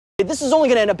This is only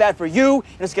gonna end up bad for you,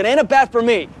 and it's gonna end up bad for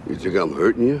me. You think I'm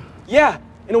hurting you? Yeah,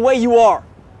 in a way you are.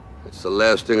 It's the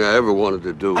last thing I ever wanted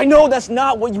to do. I know that's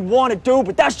not what you want to do,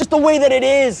 but that's just the way that it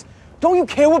is. Don't you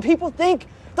care what people think?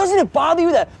 Doesn't it bother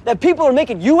you that people are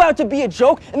making you out to be a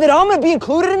joke and that I'm gonna be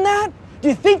included in that? Do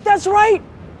you think that's right?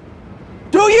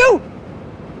 Do you?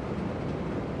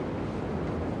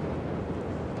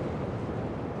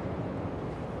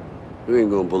 You ain't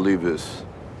gonna believe this,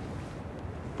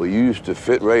 but you used to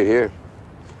fit right here.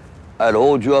 I'd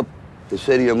hold you up and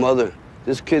say to your mother,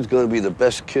 this kid's gonna be the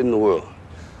best kid in the world.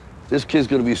 This kid's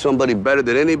gonna be somebody better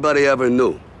than anybody ever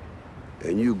knew.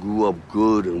 And you grew up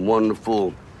good and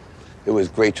wonderful. It was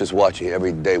great just watching you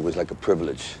every day. It was like a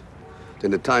privilege.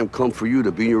 Then the time come for you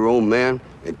to be your own man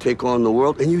and take on the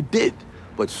world, and you did.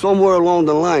 But somewhere along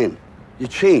the line, you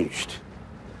changed.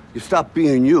 You stopped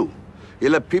being you. You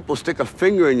let people stick a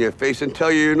finger in your face and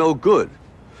tell you you're no good.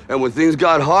 And when things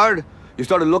got hard, you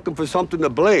started looking for something to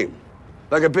blame,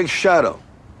 like a big shadow.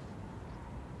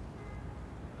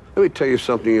 Let me tell you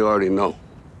something you already know.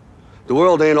 The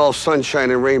world ain't all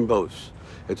sunshine and rainbows.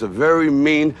 It's a very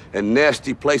mean and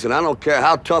nasty place, and I don't care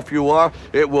how tough you are,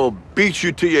 it will beat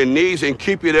you to your knees and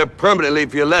keep you there permanently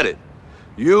if you let it.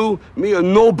 You, me, or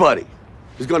nobody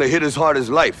is gonna hit as hard as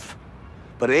life.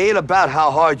 But it ain't about how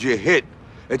hard you hit.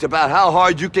 It's about how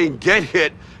hard you can get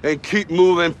hit and keep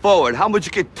moving forward. How much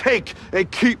you can take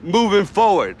and keep moving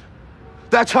forward.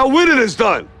 That's how winning is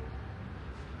done.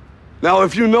 Now,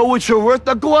 if you know what you're worth,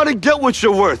 now go out and get what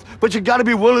you're worth. But you gotta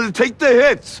be willing to take the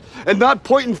hits and not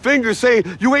pointing fingers saying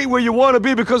you ain't where you wanna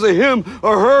be because of him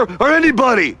or her or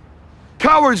anybody.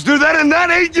 Cowards do that, and that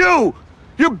ain't you.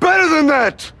 You're better than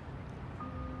that.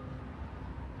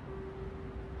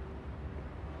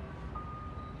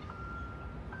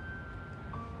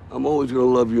 I'm always gonna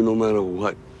love you no matter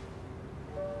what.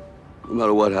 No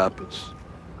matter what happens.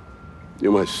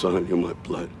 You're my son, you're my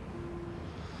blood.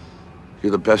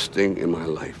 You're the best thing in my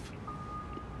life.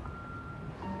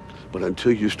 But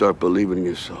until you start believing in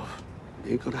yourself,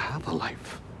 you ain't gonna have a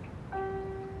life.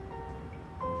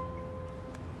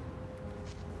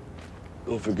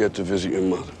 Don't forget to visit your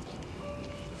mother.